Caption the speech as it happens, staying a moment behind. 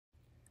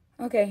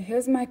Okay,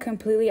 here's my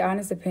completely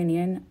honest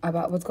opinion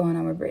about what's going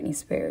on with Britney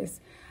Spears.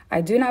 I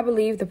do not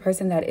believe the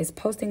person that is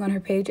posting on her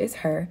page is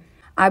her.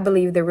 I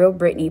believe the real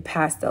Britney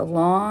passed a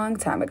long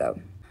time ago.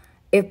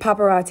 If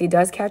paparazzi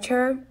does catch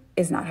her,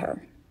 it's not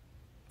her.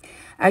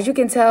 As you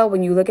can tell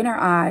when you look in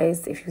her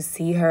eyes, if you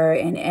see her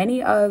in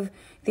any of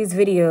these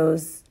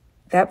videos,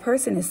 that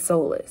person is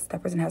soulless.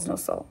 That person has no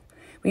soul.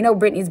 We know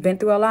Britney's been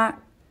through a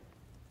lot,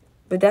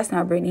 but that's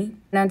not Britney.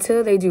 And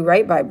until they do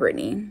right by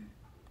Britney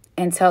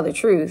and tell the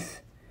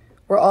truth,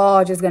 we're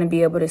all just going to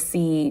be able to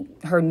see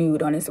her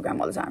nude on Instagram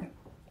all the time.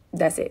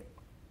 That's it.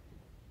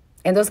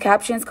 And those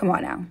captions, come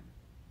on now.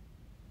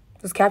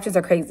 Those captions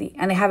are crazy.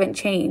 And they haven't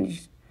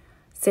changed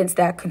since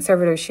that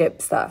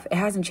conservatorship stuff. It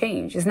hasn't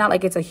changed. It's not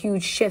like it's a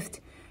huge shift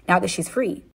now that she's free.